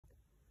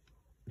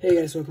Hey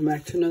guys, welcome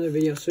back to another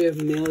video. So we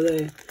have mail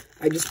day.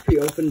 I just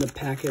pre-opened the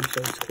package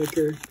so it's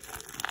quicker.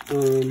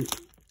 And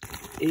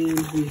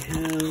we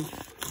have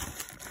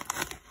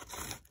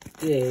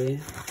a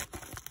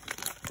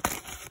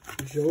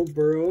Joe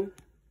Burrow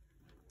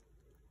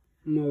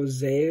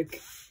Mosaic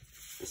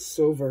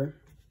Silver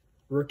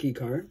rookie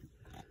card.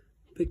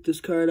 Picked this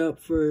card up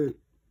for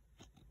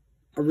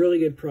a really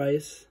good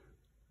price.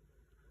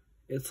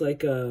 It's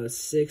like a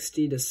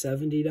 $60 to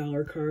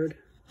 $70 card.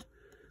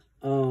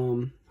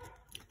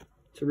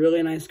 It's a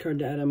really nice card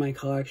to add to my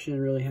collection.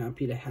 Really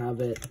happy to have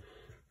it.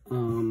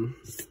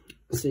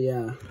 So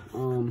yeah,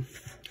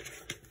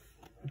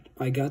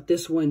 I got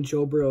this when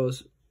Joe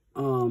Burrow's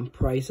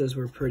prices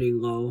were pretty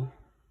low,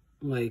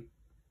 like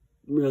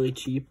really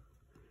cheap.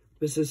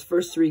 His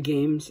first 3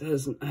 games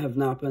have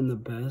not been the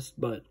best,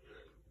 but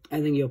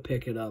I think you'll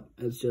pick it up.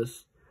 It's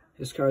just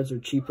his cards are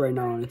cheap right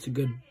now, and it's a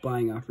good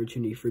buying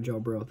opportunity for Joe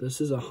Burrow.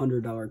 This is a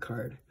 $100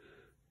 card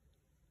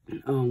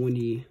when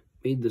he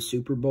made the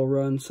Super Bowl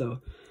run, so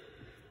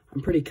I'm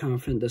pretty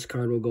confident this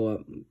card will go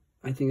up.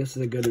 I think this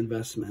is a good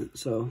investment.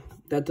 So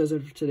that does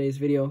it for today's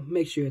video.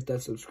 Make sure you hit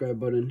that subscribe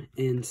button,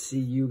 and see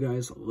you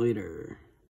guys later.